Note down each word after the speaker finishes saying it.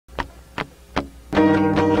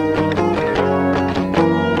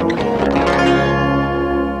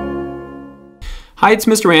Hi, it's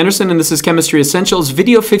Mr. Andersen, and this is Chemistry Essentials,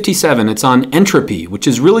 video 57. It's on entropy, which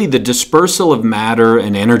is really the dispersal of matter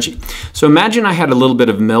and energy. So imagine I had a little bit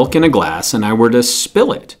of milk in a glass and I were to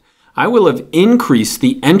spill it. I will have increased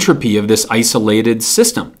the entropy of this isolated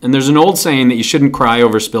system. And there's an old saying that you shouldn't cry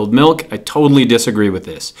over spilled milk. I totally disagree with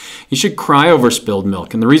this. You should cry over spilled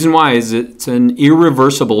milk. And the reason why is it's an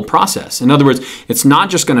irreversible process. In other words, it's not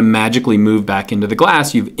just going to magically move back into the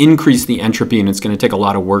glass. You've increased the entropy and it's going to take a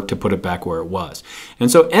lot of work to put it back where it was. And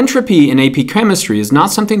so entropy in AP Chemistry is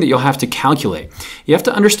not something that you'll have to calculate. You have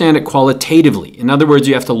to understand it qualitatively. In other words,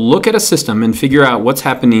 you have to look at a system and figure out what's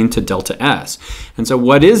happening to delta S. And so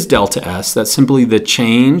what is delta S? That's simply the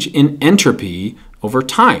change in entropy over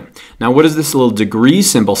time. Now, what does this little degree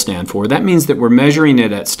symbol stand for? That means that we're measuring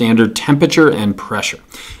it at standard temperature and pressure.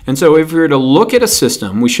 And so if we were to look at a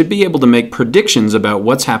system, we should be able to make predictions about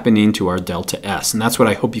what's happening to our delta S. And that's what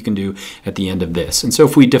I hope you can do at the end of this. And so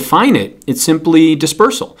if we define it, it's simply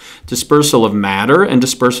dispersal. Dispersal of matter and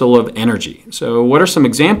dispersal of energy. So what are some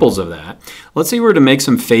examples of that? Let's say we were to make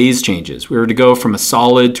some phase changes. We were to go from a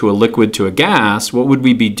solid to a liquid to a gas. What would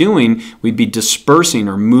we be doing? We'd be dispersing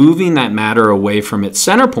or moving that matter away from its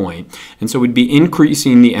center point, and so we'd be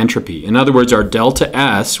increasing the entropy. In other words, our delta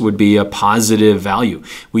S would be a positive value.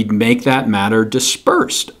 We'd make that matter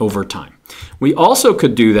dispersed over time. We also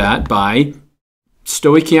could do that by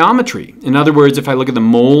stoichiometry. In other words, if I look at the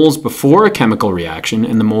moles before a chemical reaction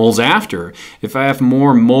and the moles after, if I have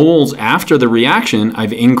more moles after the reaction,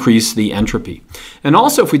 I've increased the entropy. And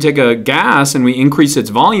also, if we take a gas and we increase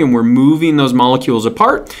its volume, we're moving those molecules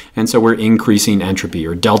apart, and so we're increasing entropy,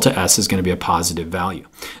 or delta S is going to be a positive value.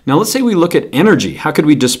 Now, let's say we look at energy. How could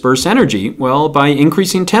we disperse energy? Well, by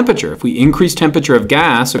increasing temperature. If we increase temperature of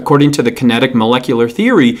gas, according to the kinetic molecular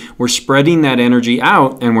theory, we're spreading that energy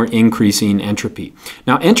out and we're increasing entropy.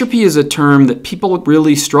 Now, entropy is a term that people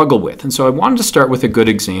really struggle with, and so I wanted to start with a good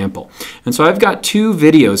example. And so I've got two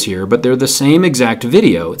videos here, but they're the same exact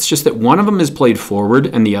video. It's just that one of them is played forward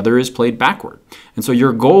and the other is played backward. And so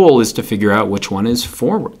your goal is to figure out which one is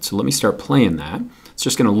forward. So let me start playing that. It's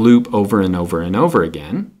just going to loop over and over and over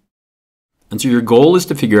again. And so your goal is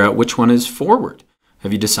to figure out which one is forward.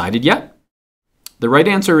 Have you decided yet? The right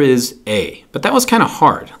answer is A, but that was kind of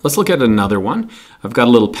hard. Let's look at another one. I've got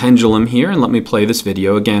a little pendulum here, and let me play this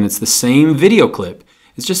video. Again, it's the same video clip.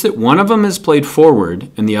 It's just that one of them is played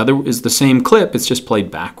forward, and the other is the same clip. It's just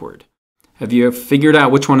played backward. Have you figured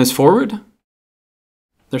out which one is forward?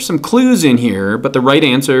 There's some clues in here, but the right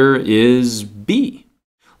answer is B.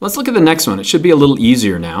 Let's look at the next one. It should be a little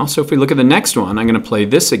easier now. So if we look at the next one, I'm going to play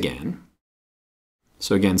this again.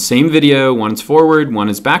 So again, same video. One's forward, one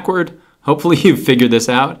is backward. Hopefully you've figured this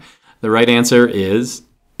out. The right answer is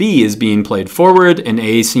B is being played forward, and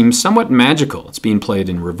A seems somewhat magical. It's being played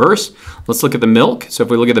in reverse. Let's look at the milk. So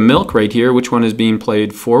if we look at the milk right here, which one is being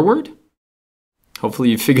played forward?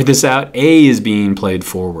 Hopefully you've figured this out. A is being played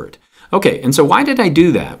forward. Okay, and so why did I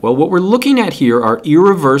do that? Well, what we're looking at here are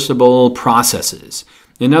irreversible processes.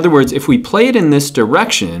 In other words, if we play it in this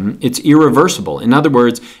direction, it's irreversible. In other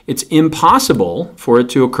words, it's impossible for it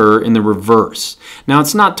to occur in the reverse. Now,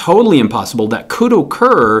 it's not totally impossible. That could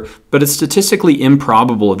occur, but it's statistically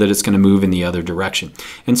improbable that it's going to move in the other direction.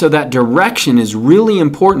 And so that direction is really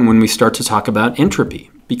important when we start to talk about entropy.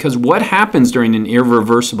 Because what happens during an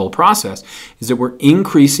irreversible process is that we're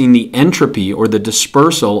increasing the entropy or the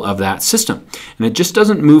dispersal of that system. And it just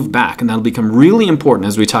doesn't move back, and that'll become really important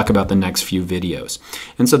as we talk about the next few videos.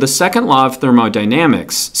 And so the second law of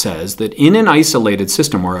thermodynamics says that in an isolated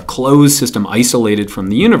system, or a closed system isolated from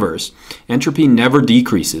the universe, entropy never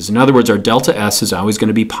decreases. In other words, our delta S is always going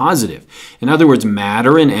to be positive. In other words,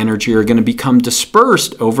 matter and energy are going to become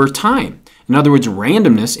dispersed over time. In other words,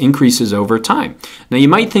 randomness increases over time. Now, you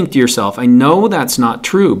might think to yourself, I know that's not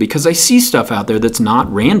true because I see stuff out there that's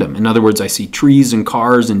not random. In other words, I see trees and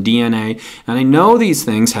cars and DNA, and I know these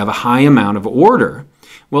things have a high amount of order.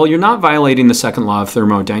 Well, you're not violating the second law of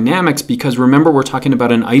thermodynamics because remember, we're talking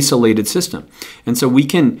about an isolated system. And so we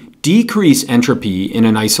can decrease entropy in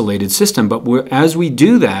an isolated system, but as we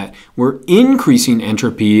do that, we're increasing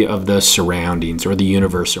entropy of the surroundings or the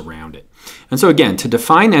universe around it. And so again, to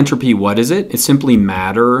define entropy, what is it? It's simply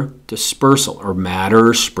matter dispersal or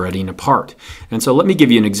matter spreading apart. And so let me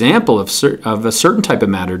give you an example of a certain type of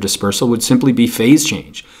matter dispersal would simply be phase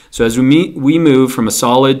change. So as we move from a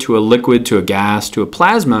solid to a liquid to a gas to a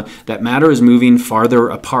plasma, that matter is moving farther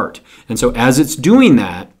apart. And so as it's doing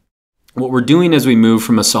that, what we're doing as we move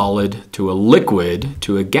from a solid to a liquid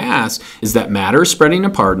to a gas is that matter is spreading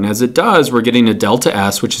apart. And as it does, we're getting a delta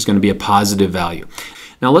S, which is going to be a positive value.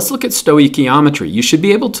 Now let's look at stoichiometry. You should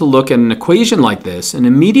be able to look at an equation like this and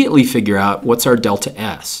immediately figure out what's our delta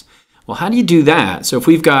S. Well, how do you do that? So if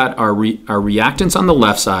we've got our reactants on the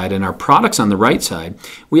left side and our products on the right side,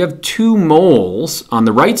 we have 2 moles on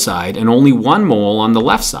the right side and only 1 mole on the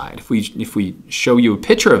left side. If we show you a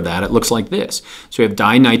picture of that, it looks like this. So we have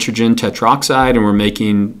dinitrogen tetroxide and we're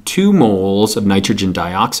making 2 moles of nitrogen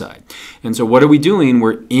dioxide. And so what are we doing?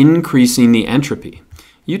 We're increasing the entropy.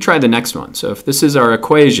 You try the next one. So if this is our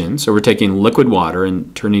equation, so we're taking liquid water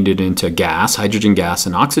and turning it into gas, hydrogen gas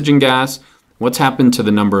and oxygen gas. What's happened to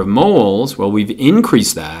the number of moles? Well, we've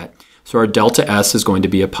increased that, so our delta S is going to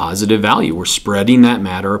be a positive value. We're spreading that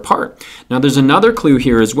matter apart. Now, there's another clue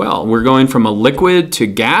here as well. We're going from a liquid to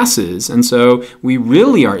gases, and so we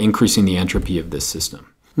really are increasing the entropy of this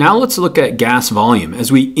system. Now let's look at gas volume.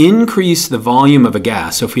 As we increase the volume of a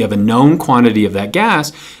gas, so if we have a known quantity of that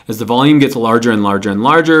gas, as the volume gets larger and larger and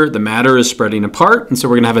larger, the matter is spreading apart, and so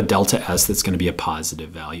we're going to have a delta S that's going to be a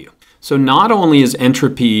positive value. So not only is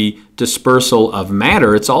entropy dispersal of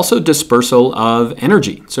matter, it's also dispersal of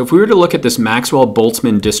energy. So if we were to look at this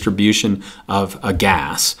Maxwell-Boltzmann distribution of a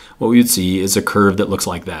gas, what we would see is a curve that looks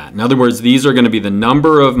like that. In other words, these are going to be the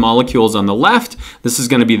number of molecules on the left. This is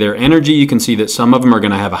going to be their energy. You can see that some of them are going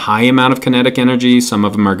to have a high amount of kinetic energy. Some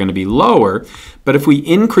of them are going to be lower. But if we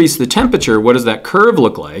increase the temperature, what does that curve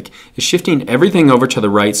look like? It's shifting everything over to the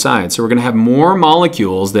right side. So we're going to have more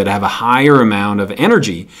molecules that have a higher amount of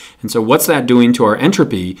energy. And so what's that doing to our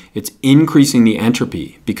entropy? It's increasing the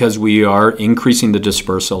entropy because we are increasing the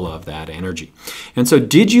dispersal of that energy. And so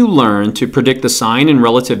did you learn to predict the sign and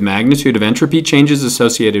relative magnitude of entropy changes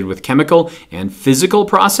associated with chemical and physical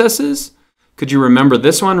processes? Could you remember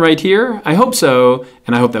this one right here? I hope so,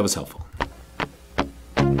 and I hope that was helpful.